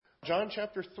John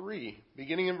chapter 3,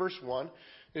 beginning in verse 1,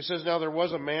 it says, "Now there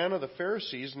was a man of the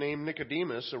Pharisees named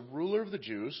Nicodemus, a ruler of the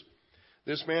Jews.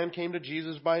 This man came to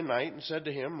Jesus by night and said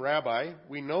to him, 'Rabbi,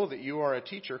 we know that you are a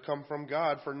teacher come from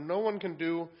God, for no one can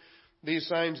do these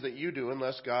signs that you do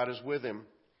unless God is with him.'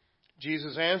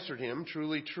 Jesus answered him,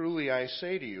 'Truly, truly, I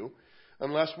say to you,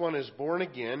 unless one is born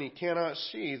again, he cannot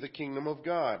see the kingdom of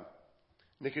God.'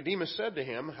 Nicodemus said to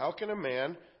him, 'How can a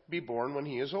man be born when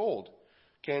he is old?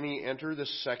 Can he enter the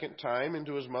second time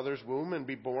into his mother's womb and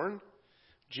be born?'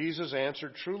 Jesus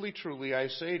answered, 'Truly, truly, I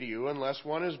say to you, unless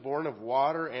one is born of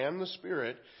water and the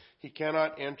Spirit, he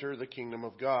cannot enter the kingdom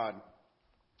of God.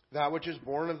 That which is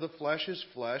born of the flesh is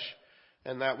flesh,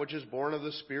 and that which is born of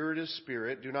the Spirit is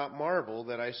spirit. Do not marvel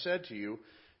that I said to you,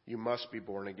 you must be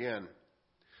born again.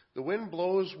 The wind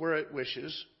blows where it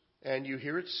wishes, and you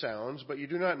hear its sounds, but you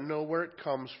do not know where it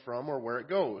comes from or where it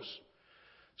goes.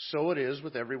 So it is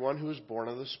with everyone who is born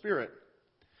of the Spirit.'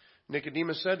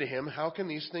 Nicodemus said to him, 'How can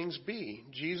these things be?'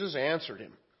 Jesus answered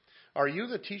him, 'Are you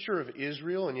the teacher of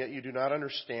Israel, and yet you do not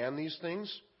understand these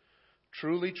things?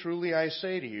 Truly, truly, I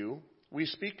say to you, we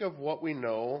speak of what we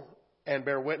know and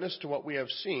bear witness to what we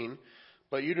have seen,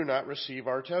 but you do not receive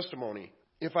our testimony.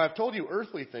 If I have told you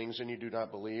earthly things and you do not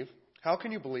believe, how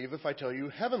can you believe if I tell you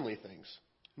heavenly things?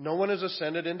 No one has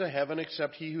ascended into heaven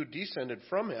except he who descended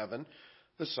from heaven,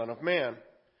 the Son of Man.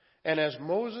 And as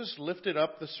Moses lifted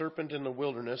up the serpent in the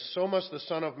wilderness, so must the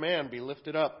Son of Man be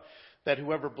lifted up, that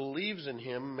whoever believes in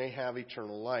him may have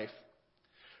eternal life.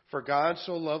 For God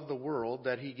so loved the world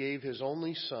that he gave his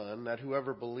only Son, that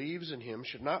whoever believes in him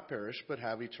should not perish but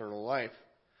have eternal life.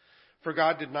 For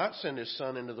God did not send his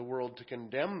Son into the world to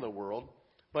condemn the world,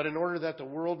 but in order that the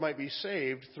world might be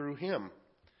saved through him.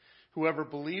 Whoever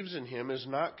believes in him is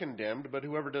not condemned, but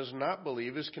whoever does not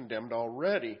believe is condemned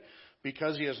already,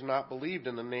 because he has not believed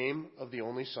in the name of the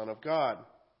only Son of God.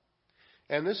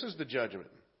 And this is the judgment.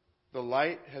 The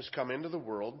light has come into the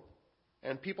world,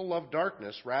 and people love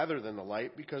darkness rather than the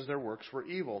light, because their works were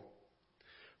evil.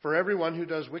 For everyone who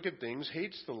does wicked things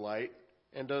hates the light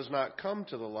and does not come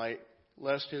to the light,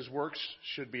 lest his works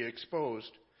should be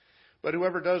exposed. But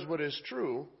whoever does what is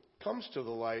true comes to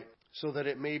the light, so that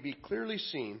it may be clearly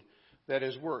seen that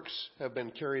his works have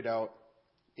been carried out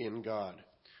in God."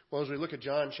 Well, as we look at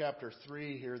John chapter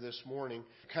 3 here this morning,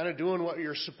 kind of doing what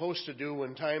you're supposed to do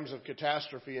in times of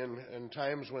catastrophe and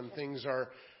times when things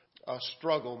are a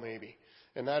struggle maybe.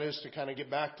 And that is to kind of get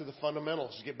back to the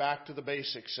fundamentals, get back to the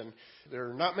basics. And there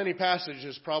are not many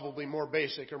passages probably more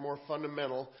basic or more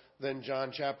fundamental than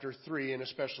John chapter 3, and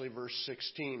especially verse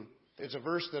 16. It's a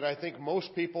verse that I think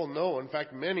most people know. In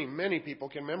fact, many, many people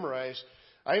can memorize.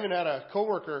 I even had a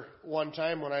coworker one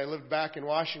time when I lived back in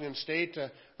Washington State,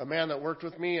 a man that worked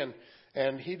with me,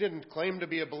 and he didn't claim to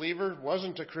be a believer,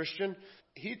 wasn't a Christian.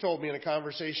 He told me in a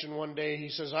conversation one day, he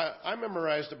says, I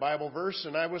memorized a Bible verse,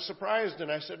 and I was surprised,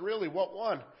 and I said, "Really, what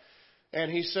one?"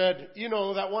 And he said, "You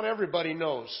know, that one everybody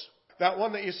knows. That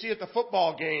one that you see at the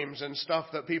football games and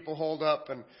stuff that people hold up."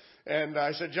 And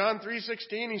I said, "John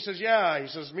 3:16? He says, "Yeah." He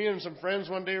says, "Me and some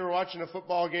friends one day were watching a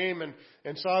football game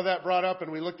and saw that brought up,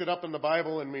 and we looked it up in the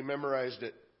Bible and we memorized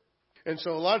it." And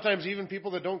so a lot of times even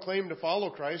people that don't claim to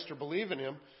follow Christ or believe in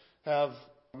him have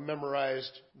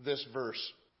memorized this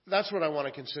verse. That's what I want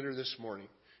to consider this morning.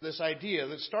 This idea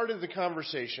that started the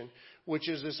conversation, which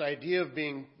is this idea of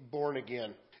being born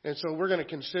again. And so we're going to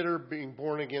consider being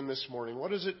born again this morning.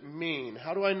 What does it mean?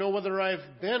 How do I know whether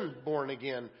I've been born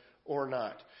again or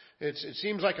not? It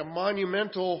seems like a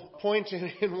monumental point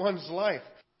in one's life.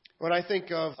 When I think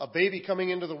of a baby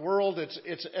coming into the world,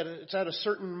 it's at a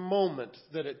certain moment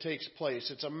that it takes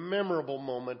place. It's a memorable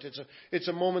moment. It's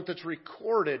a moment that's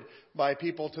recorded by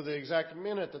people to the exact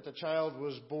minute that the child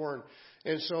was born.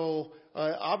 And so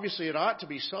obviously it ought to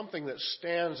be something that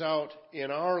stands out in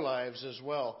our lives as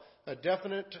well, a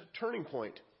definite turning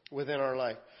point within our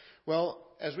life. Well,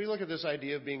 as we look at this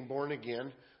idea of being born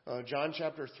again, John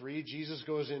chapter 3, Jesus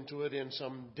goes into it in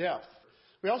some depth.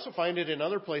 We also find it in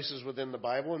other places within the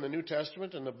Bible, in the New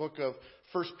Testament, in the book of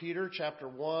 1 Peter chapter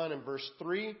 1 and verse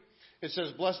 3. It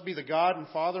says, "Blessed be the God and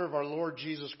Father of our Lord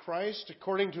Jesus Christ.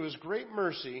 According to his great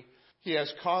mercy, he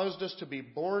has caused us to be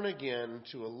born again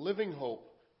to a living hope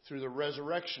through the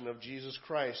resurrection of Jesus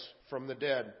Christ from the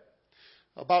dead."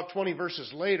 About 20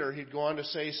 verses later, he'd go on to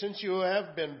say, "Since you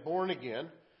have been born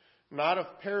again, not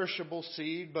of perishable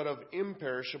seed, but of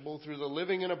imperishable, through the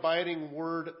living and abiding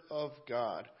word of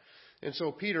God." And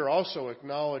so Peter also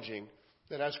acknowledging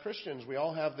that as Christians, we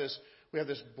all have this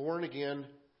born again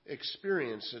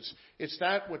experience. It's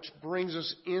that which brings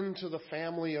us into the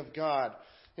family of God.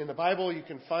 In the Bible, you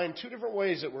can find two different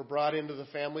ways that we're brought into the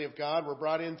family of God. We're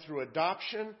brought in through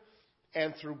adoption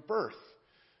and through birth.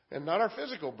 And not our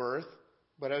physical birth,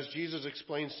 but as Jesus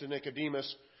explains to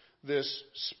Nicodemus, this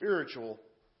spiritual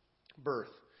birth.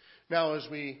 Now, as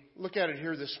we look at it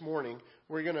here this morning,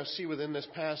 we're going to see within this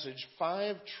passage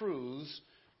 5 truths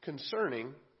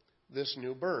concerning this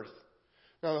new birth.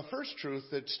 Now, the first truth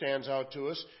that stands out to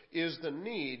us is the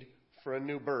need for a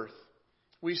new birth.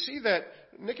 We see that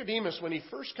Nicodemus, when he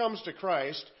first comes to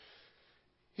Christ,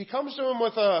 he comes to him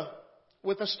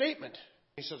with a statement.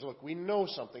 He says, look, we know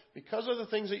something. Because of the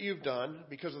things that you've done,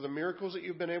 because of the miracles that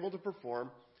you've been able to perform,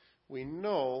 we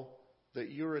know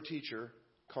that you're a teacher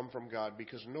come from God,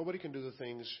 because nobody can do the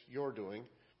things you're doing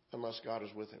unless God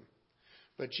is with him.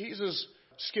 But Jesus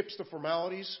skips the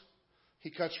formalities.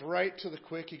 He cuts right to the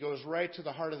quick. He goes right to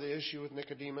the heart of the issue with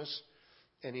Nicodemus,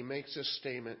 and he makes this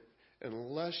statement: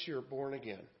 unless you're born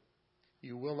again,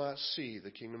 you will not see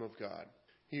the kingdom of God.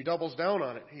 He doubles down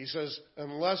on it. He says,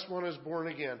 unless one is born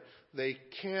again, they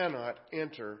cannot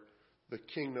enter the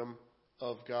kingdom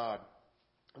of God.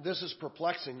 This is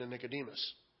perplexing to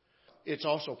Nicodemus. It's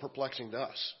also perplexing to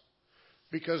us.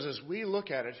 Because as we look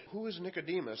at it, who is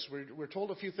Nicodemus? We're told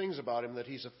a few things about him, that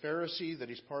he's a Pharisee, that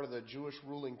he's part of the Jewish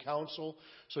ruling council,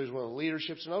 so he's one of the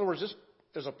leaderships. In other words, this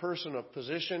is a person of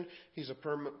position. He's a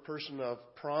person of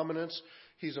prominence.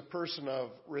 He's a person of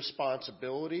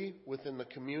responsibility within the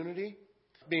community.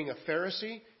 Being a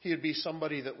Pharisee, he would be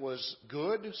somebody that was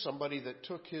good, somebody that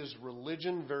took his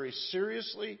religion very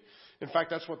seriously. In fact,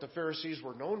 that's what the Pharisees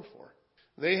were known for.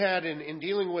 They had, in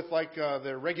dealing with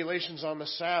the regulations on the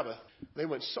Sabbath, they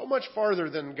went so much farther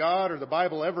than God or the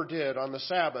Bible ever did on the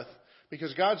Sabbath,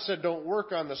 because God said don't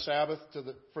work on the Sabbath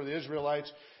for the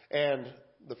Israelites, and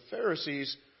the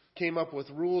Pharisees came up with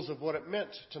rules of what it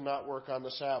meant to not work on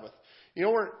the Sabbath. You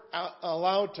weren't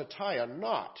allowed to tie a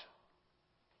knot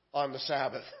on the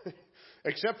Sabbath.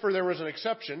 Except for there was an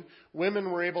exception.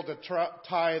 Women were able to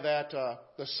tie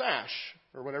the sash,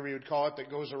 or whatever you would call it,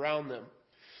 that goes around them.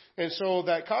 And so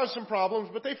that caused some problems,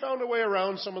 but they found a way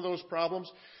around some of those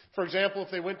problems. For example, if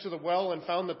they went to the well and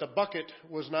found that the bucket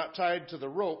was not tied to the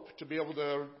rope to be able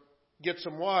to get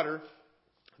some water,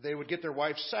 they would get their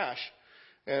wife's sash.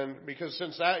 And because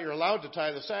since that you're allowed to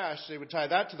tie the sash, they would tie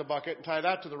that to the bucket and tie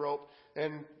that to the rope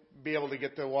and be able to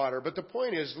get the water. But the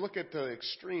point is, look at the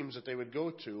extremes that they would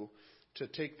go to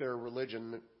take their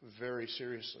religion very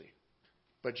seriously.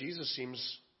 But Jesus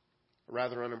seems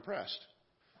rather unimpressed.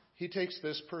 He takes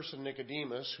this person,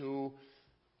 Nicodemus, who,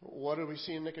 what do we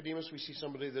see in Nicodemus? We see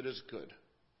somebody that is good,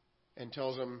 and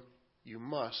tells him, you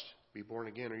must be born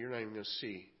again or you're not even going to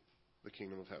see the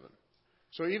kingdom of heaven.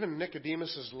 So even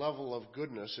Nicodemus' level of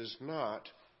goodness is not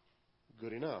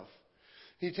good enough.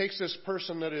 He takes this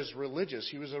person that is religious.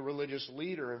 He was a religious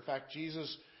leader. In fact,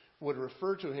 Jesus would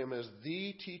refer to him as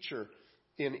the teacher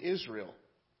in Israel.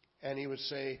 And he would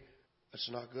say, it's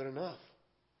not good enough.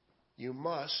 You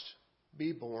must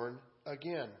be born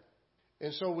again.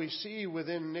 And so we see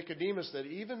within Nicodemus that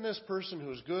even this person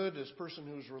who's good, this person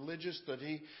who's religious, that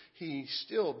he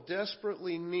still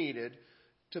desperately needed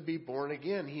to be born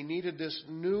again. He needed this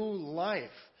new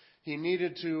life. He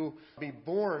needed to be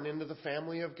born into the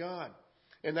family of God.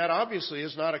 And that obviously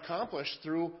is not accomplished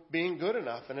through being good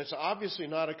enough. And it's obviously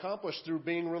not accomplished through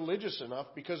being religious enough,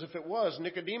 because if it was,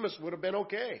 Nicodemus would have been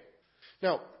okay.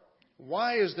 Now,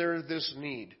 why is there this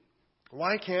need?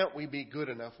 Why can't we be good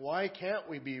enough? Why can't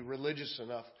we be religious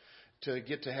enough to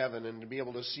get to heaven and to be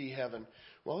able to see heaven?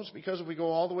 Well, it's because if we go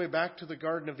all the way back to the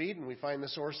Garden of Eden, we find the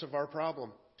source of our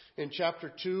problem. In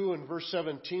chapter 2 and verse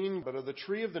 17, but of the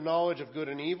tree of the knowledge of good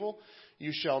and evil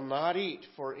you shall not eat,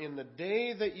 for in the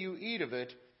day that you eat of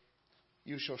it,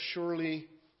 you shall surely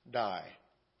die.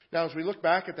 Now, as we look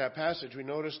back at that passage, we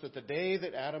notice that the day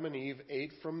that Adam and Eve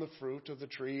ate from the fruit of the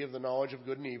tree of the knowledge of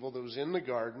good and evil that was in the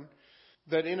garden,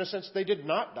 that in a sense they did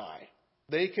not die.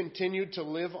 They continued to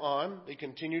live on. They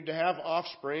continued to have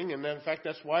offspring. And in fact,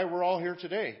 that's why we're all here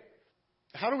today.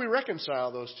 How do we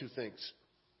reconcile those two things?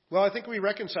 Well, I think we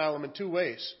reconcile them in two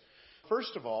ways.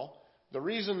 First of all, the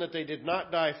reason that they did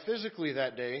not die physically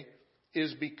that day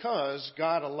is because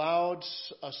God allowed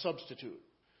a substitute.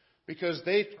 Because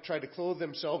they tried to clothe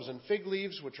themselves in fig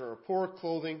leaves, which are a poor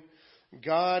clothing.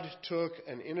 God took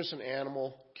an innocent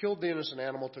animal, killed the innocent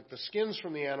animal, took the skins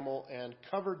from the animal, and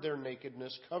covered their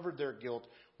nakedness, covered their guilt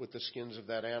with the skins of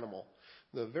that animal.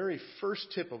 The very first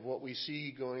tip of what we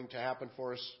see going to happen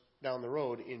for us down the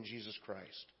road in Jesus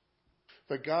Christ.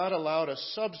 But God allowed a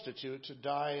substitute to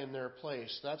die in their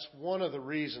place. That's one of the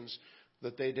reasons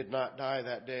that they did not die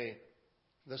that day.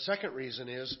 The second reason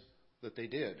is that they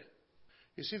did.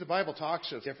 You see, the Bible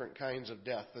talks of different kinds of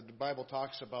death. The Bible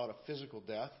talks about a physical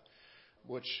death,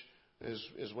 which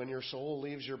is when your soul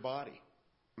leaves your body.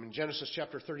 In Genesis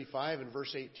chapter 35 and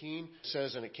verse 18, it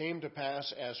says, "And it came to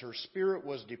pass as her spirit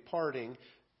was departing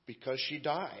because she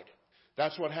died."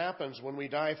 That's what happens when we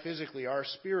die physically. Our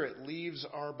spirit leaves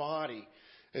our body,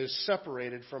 is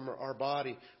separated from our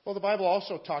body. Well, the Bible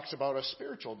also talks about a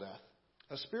spiritual death.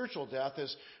 A spiritual death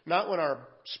is not when our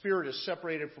spirit is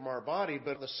separated from our body,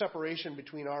 but the separation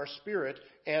between our spirit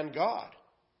and God.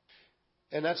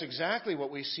 And that's exactly what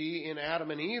we see in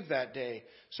Adam and Eve that day.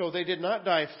 So they did not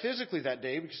die physically that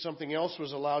day because something else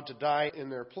was allowed to die in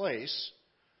their place.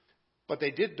 But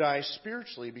they did die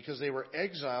spiritually because they were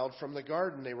exiled from the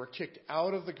garden. They were kicked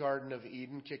out of the Garden of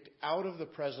Eden, kicked out of the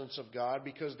presence of God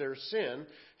because their sin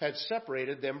had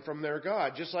separated them from their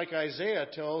God. Just like Isaiah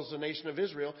tells the nation of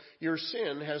Israel, your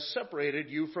sin has separated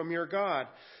you from your God.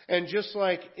 And just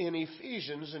like in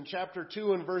Ephesians in chapter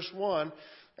 2 and verse 1,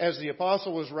 as the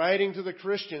apostle was writing to the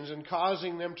Christians and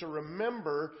causing them to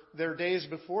remember their days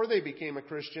before they became a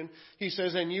Christian, he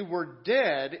says, "And you were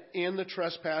dead in the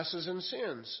trespasses and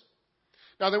sins."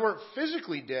 Now, they weren't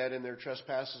physically dead in their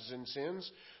trespasses and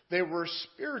sins. They were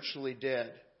spiritually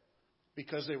dead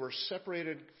because they were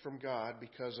separated from God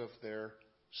because of their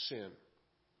sin.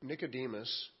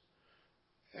 Nicodemus,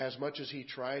 as much as he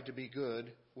tried to be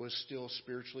good, was still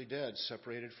spiritually dead,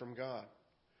 separated from God.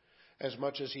 As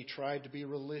much as he tried to be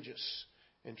religious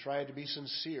and tried to be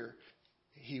sincere,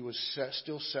 he was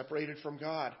still separated from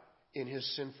God in his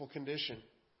sinful condition.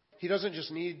 He doesn't just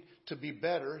need to be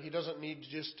better. He doesn't need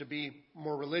just to be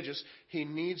more religious. He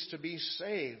needs to be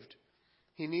saved.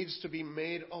 He needs to be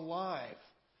made alive.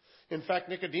 In fact,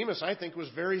 Nicodemus, I think, was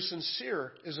very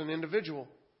sincere as an individual.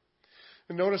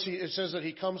 And notice it says that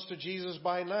he comes to Jesus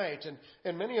by night.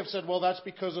 And many have said, well, that's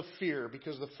because of fear,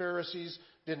 because the Pharisees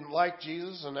didn't like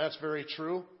Jesus, and that's very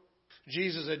true.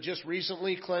 Jesus had just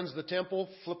recently cleansed the temple,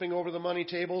 flipping over the money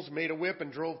tables, made a whip,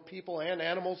 and drove people and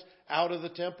animals out of the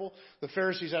temple. The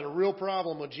Pharisees had a real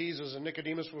problem with Jesus, and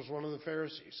Nicodemus was one of the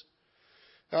Pharisees.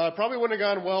 It probably wouldn't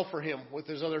have gone well for him with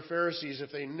his other Pharisees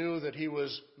if they knew that he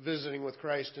was visiting with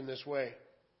Christ in this way.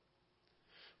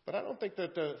 But I don't think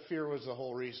that the fear was the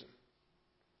whole reason.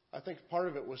 I think part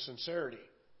of it was sincerity.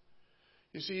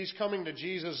 You see, he's coming to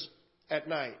Jesus at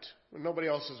night when nobody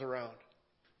else is around.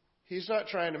 He's not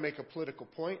trying to make a political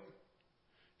point.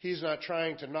 He's not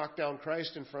trying to knock down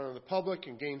Christ in front of the public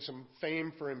and gain some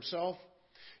fame for himself.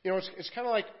 You know, it's kind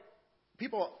of like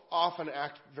people often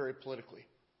act very politically.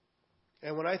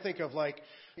 And when I think of, like,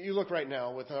 you look right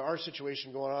now with our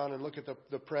situation going on and look at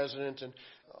the president and,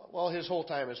 well, his whole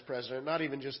time as president, not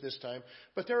even just this time.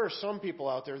 But there are some people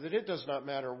out there that it does not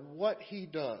matter what he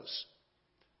does.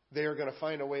 They are going to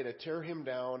find a way to tear him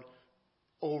down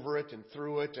over it and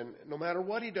through it, and no matter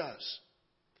what he does.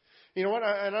 You know what?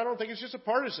 And I don't think it's just a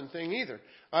partisan thing either.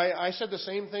 I said the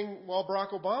same thing while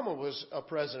Barack Obama was a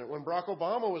president. When Barack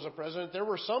Obama was a president, there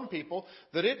were some people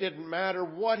that it didn't matter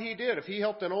what he did. If he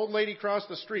helped an old lady cross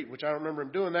the street, which I don't remember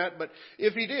him doing that, but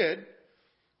if he did,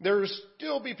 there would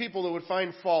still be people that would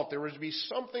find fault. There would be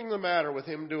something the matter with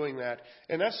him doing that.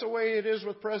 And that's the way it is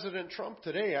with President Trump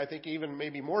today. I think even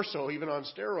maybe more so, even on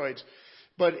steroids.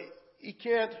 But he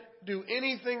can't do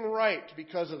anything right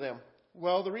because of them.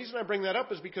 Well, the reason I bring that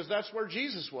up is because that's where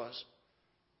Jesus was.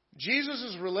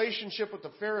 Jesus' relationship with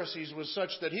the Pharisees was such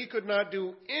that he could not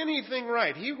do anything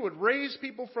right. He would raise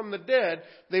people from the dead.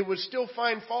 They would still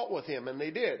find fault with him, and they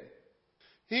did.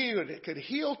 He could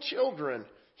heal children,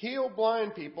 heal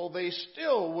blind people. They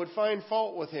still would find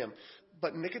fault with him.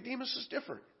 But Nicodemus is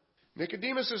different.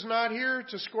 Nicodemus is not here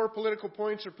to score political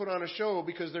points or put on a show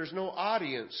because there's no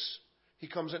audience. He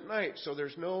comes at night, so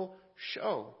there's no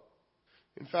show.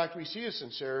 In fact, we see his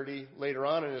sincerity later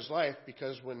on in his life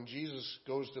because when Jesus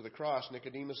goes to the cross,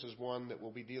 Nicodemus is one that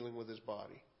will be dealing with his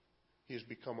body. He has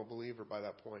become a believer by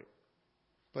that point.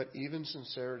 But even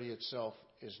sincerity itself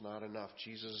is not enough.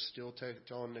 Jesus is still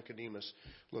telling Nicodemus,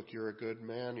 look, you're a good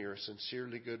man, you're a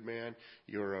sincerely good man,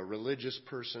 you're a religious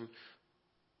person,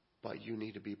 but you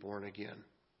need to be born again.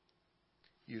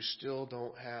 You still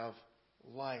don't have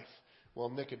life. Well,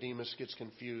 Nicodemus gets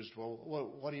confused. Well,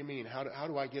 what do you mean? How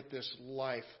do I get this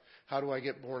life? How do I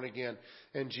get born again?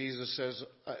 And Jesus says,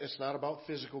 it's not about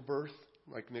physical birth,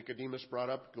 like Nicodemus brought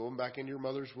up, going back into your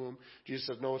mother's womb. Jesus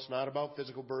says, no, it's not about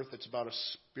physical birth. It's about a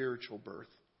spiritual birth.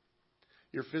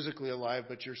 You're physically alive,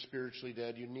 but you're spiritually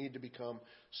dead. You need to become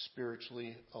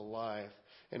spiritually alive.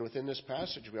 And within this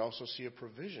passage, we also see a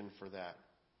provision for that.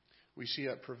 We see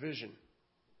a provision.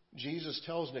 Jesus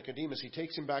tells Nicodemus, he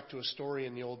takes him back to a story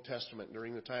in the Old Testament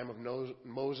during the time of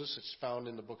Moses. It's found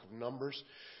in the book of Numbers.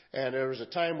 And there was a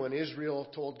time when Israel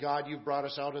told God, you've brought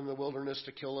us out in the wilderness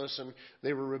to kill us. And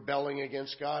they were rebelling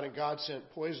against God. And God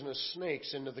sent poisonous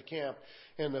snakes into the camp.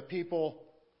 And the people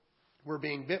were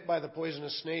being bit by the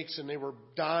poisonous snakes, and they were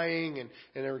dying, and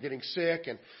they were getting sick,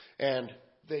 and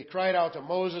they cried out to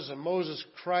Moses, and Moses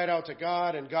cried out to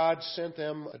God, and God sent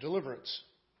them a deliverance.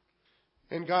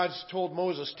 And God told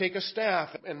Moses, take a staff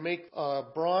and make a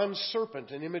bronze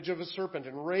serpent, an image of a serpent,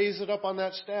 and raise it up on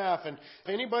that staff. And if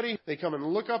anybody, they come and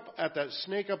look up at that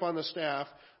snake up on the staff,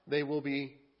 they will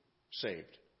be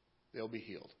saved. They'll be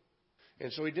healed.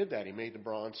 And so he did that. He made the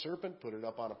bronze serpent, put it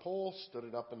up on a pole, stood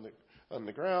it up on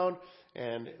the ground,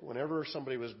 and whenever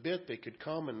somebody was bit, they could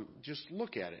come and just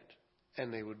look at it,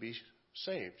 and they would be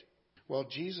saved. Well,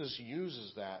 Jesus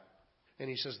uses that, and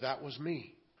he says, that was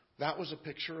me. That was a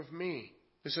picture of me.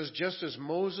 It says, just as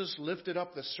Moses lifted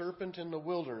up the serpent in the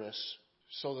wilderness,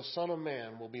 so the Son of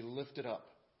Man will be lifted up.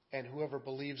 And whoever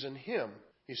believes in him,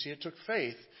 you see, it took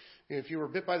faith. If you were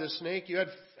bit by the snake, you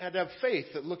had to have faith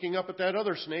that looking up at that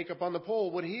other snake up on the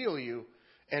pole would heal you.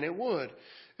 And it would.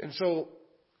 And so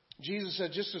Jesus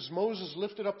said, just as Moses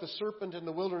lifted up the serpent in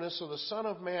the wilderness, so the Son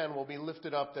of Man will be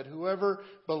lifted up, that whoever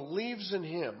believes in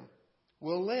him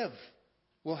will live,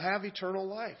 will have eternal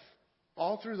life.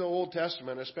 All through the Old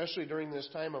Testament, especially during this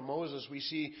time of Moses, we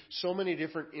see so many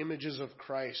different images of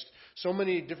Christ, so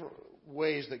many different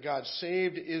ways that God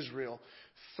saved Israel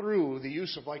through the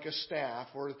use of like a staff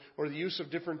or the use of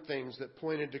different things that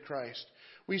pointed to Christ.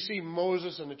 We see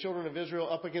Moses and the children of Israel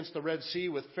up against the Red Sea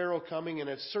with Pharaoh coming and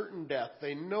it's certain death.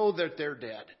 They know that they're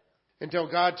dead.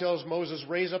 Until God tells Moses,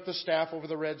 raise up the staff over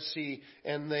the Red Sea,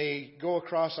 and they go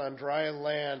across on dry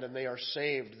land and they are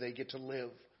saved. They get to live.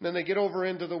 Then they get over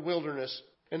into the wilderness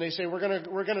and they say, we're going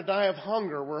to die of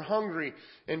hunger. We're hungry.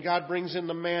 And God brings in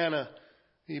the manna.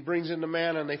 He brings in the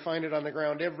manna and they find it on the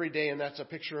ground every day. And that's a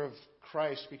picture of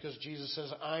Christ, because Jesus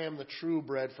says, I am the true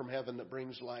bread from heaven that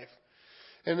brings life.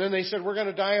 And then they said, we're going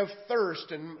to die of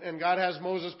thirst. And God has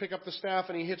Moses pick up the staff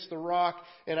and he hits the rock,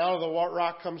 and out of the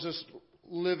rock comes this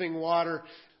living water.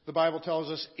 The Bible tells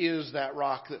us is that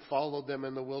rock that followed them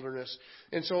in the wilderness.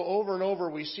 And so over and over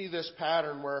we see this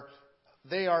pattern where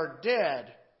they are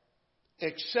dead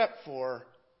except for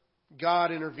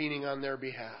God intervening on their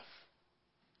behalf.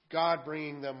 God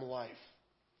bringing them life.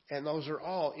 And those are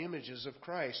all images of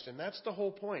Christ. And that's the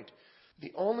whole point.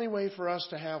 The only way for us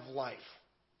to have life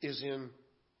is in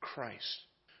Christ.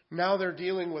 Now they're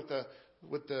dealing with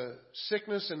the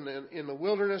sickness in the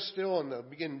wilderness still, and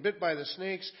getting bit by the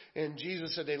snakes. And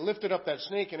Jesus said they lifted up that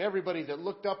snake, and everybody that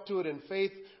looked up to it in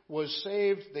faith was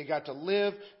saved. They got to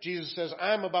live. Jesus says,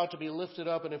 I'm about to be lifted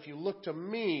up, and if you look to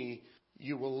me,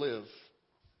 you will live.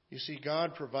 You see,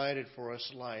 God provided for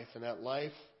us life, and that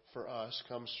life for us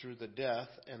comes through the death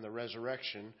and the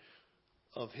resurrection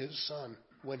of his Son.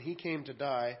 When he came to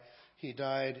die, he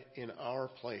died in our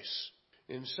place.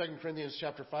 In 2 Corinthians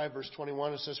chapter 5, verse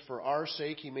 21, it says, for our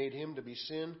sake he made him to be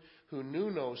sin who knew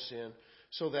no sin,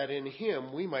 so that in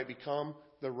him we might become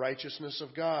the righteousness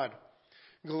of God.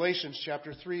 Galatians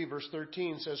chapter 3, verse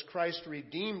 13 says, Christ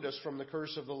redeemed us from the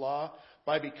curse of the law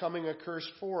by becoming a curse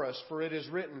for us. For it is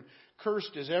written,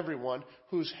 cursed is everyone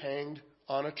who's hanged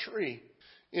on a tree.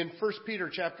 In 1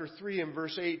 Peter chapter 3 and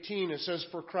verse 18, it says,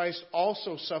 for Christ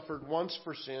also suffered once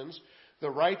for sins, the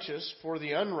righteous for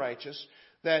the unrighteous,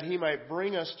 that he might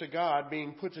bring us to God,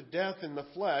 being put to death in the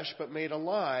flesh, but made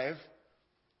alive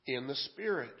in the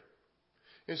Spirit.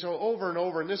 And so over and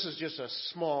over, and this is just a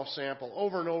small sample,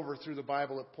 over and over through the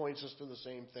Bible it points us to the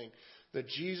same thing, that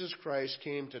Jesus Christ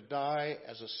came to die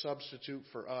as a substitute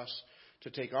for us, to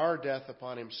take our death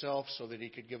upon himself so that he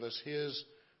could give us his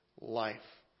life.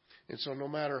 And so no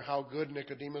matter how good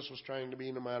Nicodemus was trying to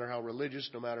be, no matter how religious,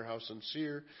 no matter how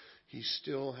sincere, he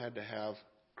still had to have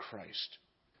Christ.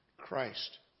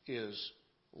 Christ is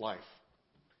life.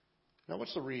 Now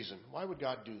what's the reason? Why would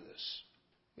God do this?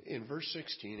 In verse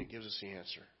 16 it gives us the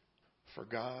answer. For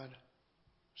God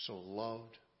so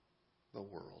loved the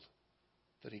world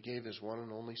that he gave his one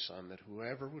and only Son, that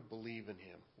whoever would believe in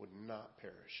him would not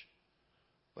perish,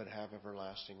 but have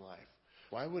everlasting life.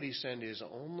 Why would he send his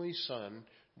only Son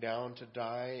down to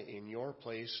die in your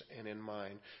place and in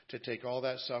mine, to take all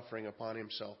that suffering upon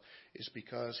himself? Is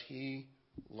because he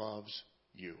loves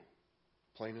you.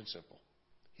 Plain and simple.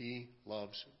 He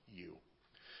loves you.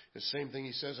 The same thing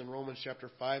he says in Romans chapter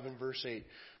 5 and verse 8.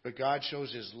 But God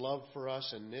shows his love for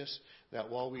us in this, that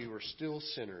while we were still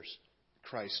sinners,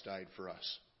 Christ died for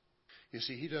us. You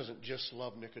see, he doesn't just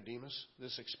love Nicodemus.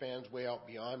 This expands way out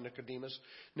beyond Nicodemus.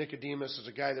 Nicodemus is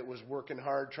a guy that was working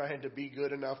hard, trying to be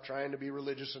good enough, trying to be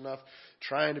religious enough,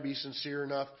 trying to be sincere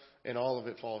enough, and all of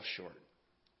it falls short.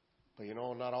 But you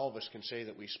know, not all of us can say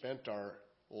that we spent our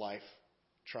life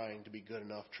trying to be good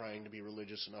enough, trying to be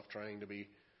religious enough, trying to be,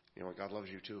 you know, God loves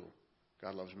you too.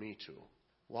 God loves me too.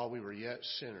 While we were yet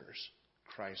sinners,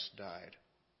 Christ died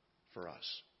for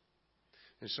us.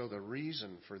 And so the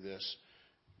reason for this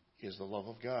is the love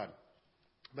of God.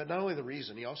 But not only the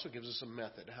reason, he also gives us a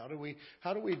method. How do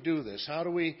we do this?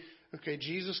 Okay,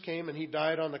 Jesus came and he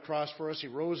died on the cross for us. He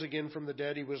rose again from the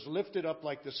dead. He was lifted up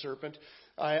like the serpent.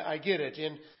 I get it.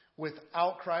 And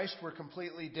without Christ, we're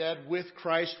completely dead. With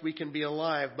Christ, we can be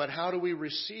alive. But how do we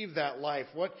receive that life?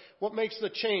 What makes the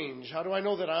change? How do I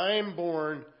know that I'm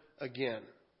born again?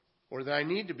 Or that I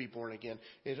need to be born again?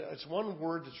 It's one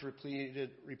word that's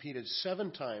repeated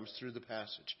 7 times through the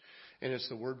passage. And it's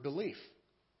the word belief.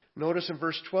 Notice in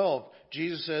verse 12,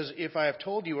 Jesus says, if I have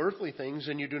told you earthly things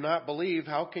and you do not believe,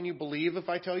 how can you believe if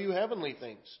I tell you heavenly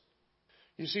things?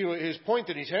 You see, his point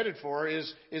that he's headed for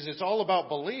is it's all about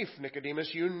belief,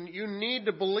 Nicodemus. You need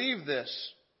to believe this.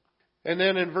 And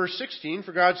then in verse 16,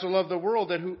 for God so loved the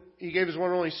world that he gave his one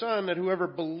and only Son, that whoever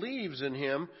believes in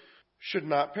him should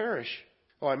not perish.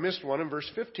 Oh, I missed one in verse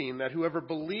 15, that whoever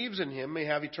believes in him may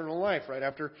have eternal life, right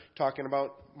after talking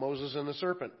about Moses and the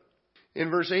serpent. In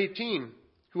verse 18,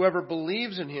 whoever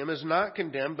believes in him is not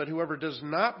condemned, but whoever does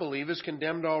not believe is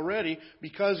condemned already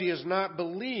because he has not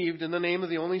believed in the name of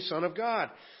the only Son of God.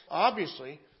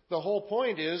 Obviously, the whole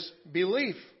point is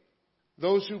belief.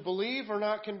 Those who believe are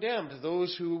not condemned.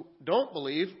 Those who don't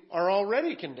believe are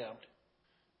already condemned.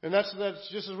 And that's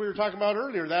just as we were talking about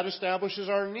earlier. That establishes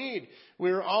our need.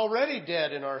 We're already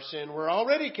dead in our sin. We're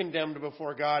already condemned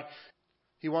before God.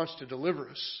 He wants to deliver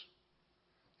us.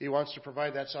 He wants to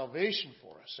provide that salvation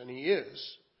for us, and he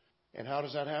is. And how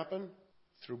does that happen?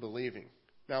 Through believing.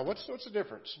 Now, what's the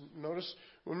difference? Notice,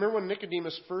 remember when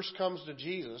Nicodemus first comes to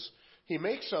Jesus, he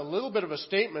makes a little bit of a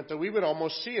statement that we would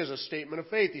almost see as a statement of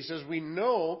faith. He says, we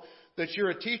know that you're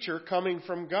a teacher coming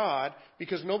from God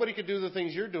because nobody could do the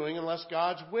things you're doing unless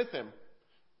God's with him.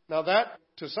 Now that,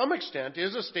 to some extent,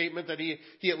 is a statement that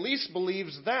he at least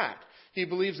believes that. He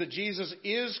believes that Jesus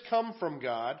is come from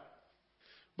God.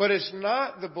 But it's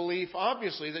not the belief,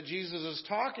 obviously, that Jesus is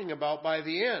talking about by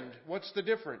the end. What's the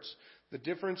difference? The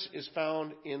difference is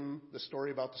found in the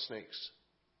story about the snakes.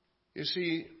 You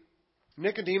see,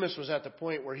 Nicodemus was at the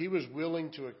point where he was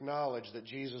willing to acknowledge that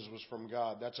Jesus was from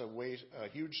God. That's a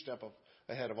huge step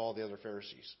ahead of all the other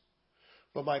Pharisees.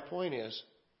 But my point is,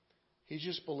 he's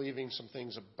just believing some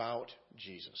things about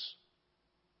Jesus.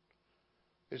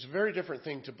 It's a very different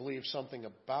thing to believe something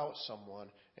about someone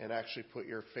and actually put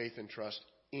your faith and trust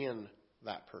in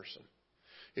that person.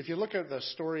 If you look at the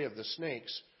story of the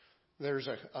snakes, there's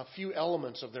a few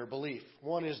elements of their belief.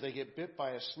 One is they get bit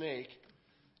by a snake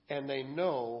and they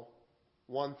know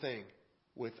one thing.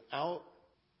 Without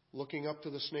looking up to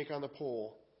the snake on the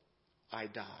pole, I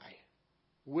die.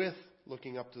 With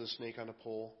looking up to the snake on the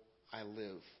pole, I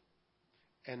live.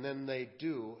 And then they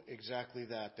do exactly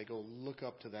that. They go look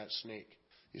up to that snake.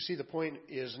 You see, the point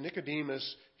is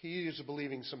Nicodemus, he is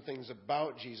believing some things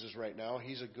about Jesus right now.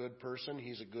 He's a good person.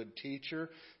 He's a good teacher.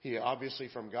 He obviously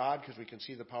from God because we can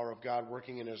see the power of God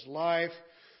working in his life.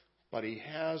 But he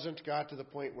hasn't got to the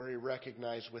point where he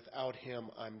recognized without him,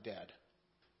 I'm dead.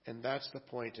 And that's the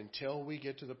point. Until we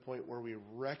get to the point where we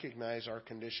recognize our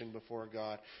condition before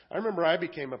God. I remember I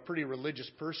became a pretty religious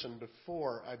person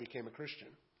before I became a Christian.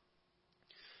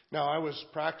 Now, I was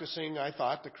practicing, I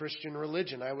thought, the Christian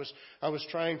religion. I was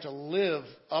trying to live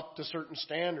up to certain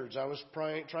standards. I was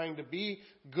trying to be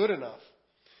good enough.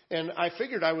 And I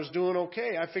figured I was doing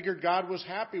okay. I figured God was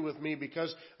happy with me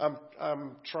because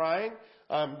I'm trying.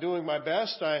 I'm doing my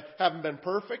best. I haven't been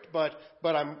perfect, but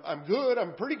I'm good.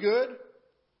 I'm pretty good.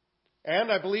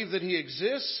 And I believe that He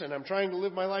exists, and I'm trying to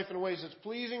live my life in ways that's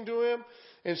pleasing to Him.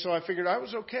 And so I figured I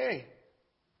was okay.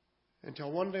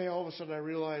 Until one day, all of a sudden, I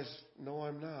realized, no,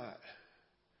 I'm not.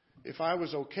 If I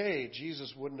was okay,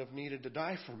 Jesus wouldn't have needed to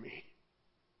die for me.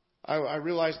 I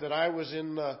realized that I was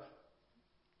in the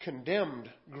condemned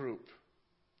group.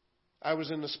 I was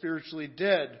in the spiritually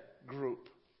dead group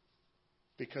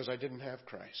because I didn't have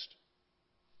Christ.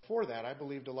 Before that, I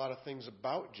believed a lot of things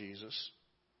about Jesus.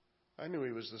 I knew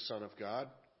He was the Son of God.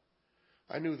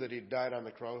 I knew that He died on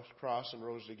the cross and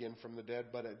rose again from the dead,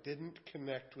 but it didn't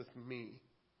connect with me.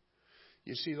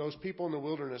 You see, those people in the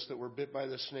wilderness that were bit by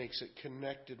the snakes, it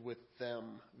connected with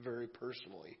them very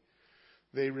personally.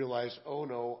 They realized, oh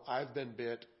no, I've been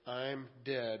bit. I'm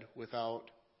dead without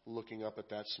looking up at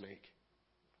that snake.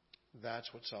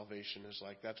 That's what salvation is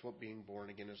like. That's what being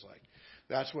born again is like.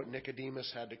 That's what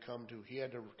Nicodemus had to come to. He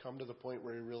had to come to the point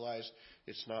where he realized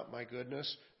it's not my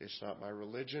goodness. It's not my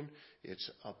religion. It's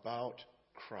about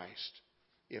Christ.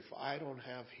 If I don't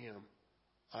have Him,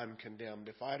 I'm condemned.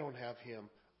 If I don't have Him,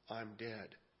 I'm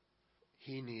dead.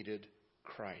 He needed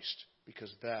Christ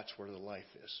because that's where the life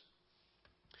is.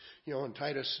 You know, in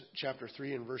Titus chapter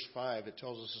 3 and verse 5, it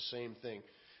tells us the same thing.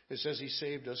 It says He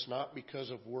saved us not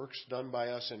because of works done by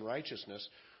us in righteousness,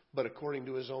 but according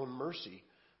to His own mercy,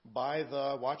 by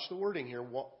the, watch the wording here,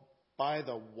 by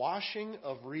the washing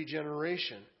of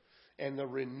regeneration and the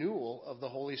renewal of the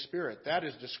Holy Spirit. That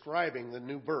is describing the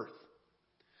new birth.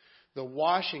 The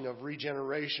washing of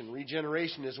regeneration.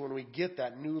 Regeneration is when we get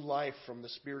that new life from the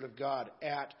Spirit of God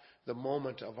at the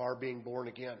moment of our being born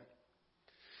again.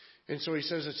 And so he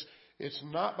says it's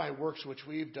not by works which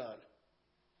we've done.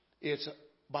 It's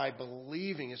by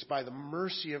believing. It's by the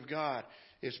mercy of God.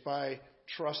 It's by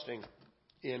trusting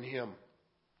in Him.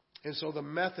 And so the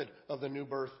method of the new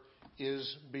birth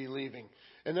is believing.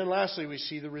 And then lastly, we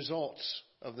see the results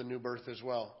of the new birth as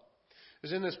well.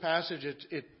 As in this passage,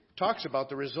 it talks about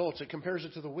the results. It compares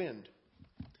it to the wind.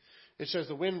 It says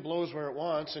the wind blows where it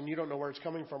wants, and you don't know where it's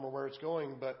coming from or where it's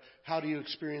going, but how do you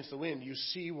experience the wind? You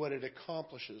see what it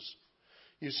accomplishes.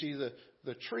 You see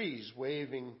the trees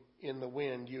waving in the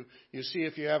wind. You see,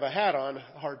 if you have a hat on,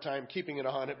 a hard time keeping it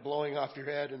on, it blowing off your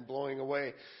head and blowing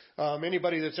away.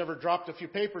 Anybody that's ever dropped a few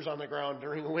papers on the ground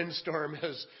during a windstorm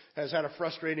has had a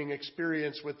frustrating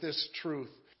experience with this truth.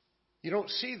 You don't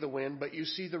see the wind, but you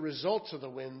see the results of the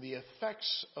wind, the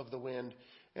effects of the wind,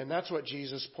 and that's what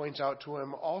Jesus points out to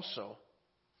him also.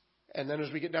 And then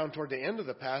as we get down toward the end of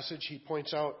the passage, he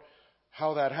points out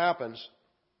how that happens.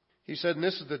 He said, and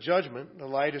this is the judgment, the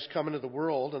light is come into the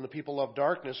world, and the people love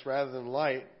darkness rather than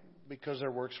light, because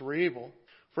their works were evil.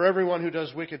 For everyone who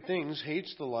does wicked things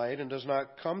hates the light and does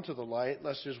not come to the light,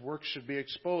 lest his works should be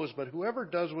exposed. But whoever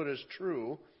does what is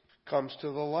true comes to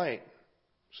the light,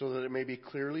 so that it may be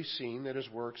clearly seen that his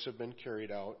works have been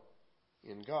carried out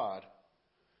in God.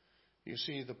 You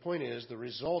see, the point is, the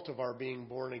result of our being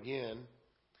born again,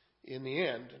 in the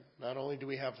end, not only do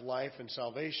we have life and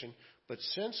salvation, but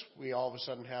since we all of a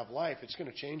sudden have life, it's going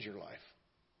to change your life.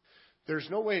 There's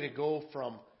no way to go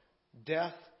from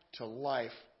death to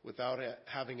life without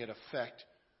having it affect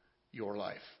your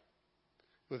life,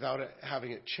 without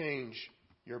having it change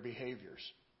your behaviors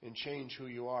and change who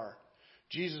you are.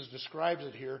 Jesus describes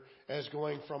it here as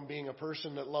going from being a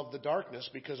person that loved the darkness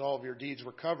because all of your deeds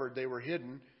were covered, they were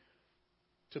hidden,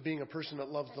 to being a person that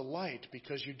loves the light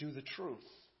because you do the truth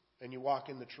and you walk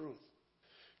in the truth.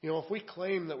 You know, if we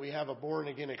claim that we have a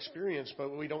born-again experience,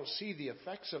 but we don't see the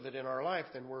effects of it in our life,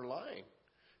 then we're lying,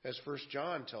 as 1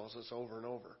 John tells us over and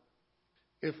over.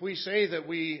 If we say that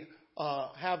we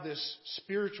have this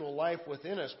spiritual life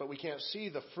within us, but we can't see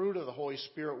the fruit of the Holy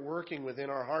Spirit working within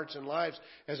our hearts and lives,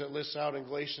 as it lists out in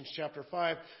Galatians chapter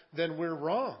 5, then we're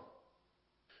wrong.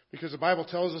 Because the Bible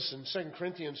tells us in 2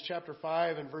 Corinthians chapter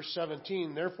 5 and verse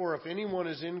 17, therefore, if anyone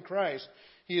is in Christ,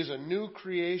 he is a new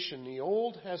creation. The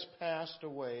old has passed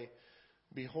away.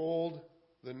 Behold,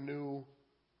 the new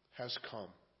has come.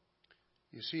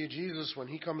 You see, Jesus, when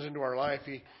He comes into our life,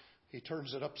 He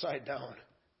turns it upside down.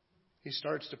 He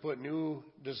starts to put new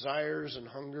desires and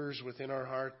hungers within our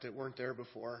heart that weren't there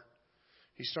before.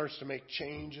 He starts to make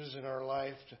changes in our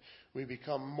life. We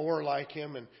become more like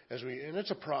Him, and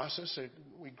it's a process.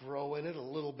 We grow in it a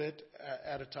little bit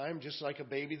at a time, just like a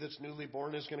baby that's newly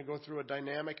born is going to go through a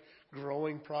dynamic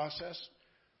growing process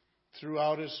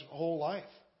throughout his whole life.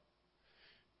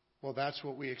 Well, that's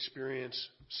what we experience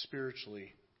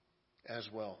spiritually as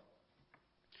well.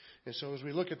 And so as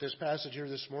we look at this passage here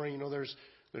this morning, you know, there's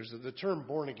the term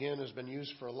born again has been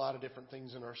used for a lot of different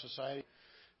things in our society.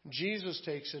 Jesus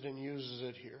takes it and uses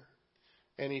it here.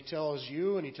 And He tells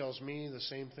you and He tells me the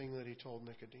same thing that He told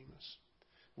Nicodemus.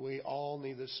 We all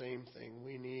need the same thing.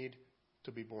 We need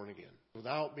to be born again.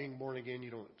 Without being born again, you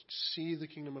don't see the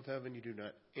kingdom of heaven. You do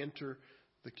not enter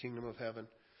the kingdom of heaven.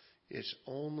 It's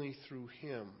only through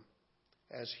Him,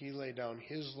 as He laid down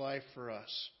His life for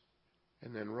us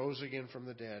and then rose again from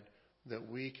the dead, that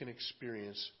we can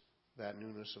experience that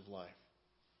newness of life.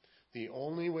 The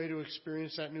only way to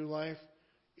experience that new life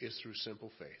is through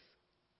simple faith.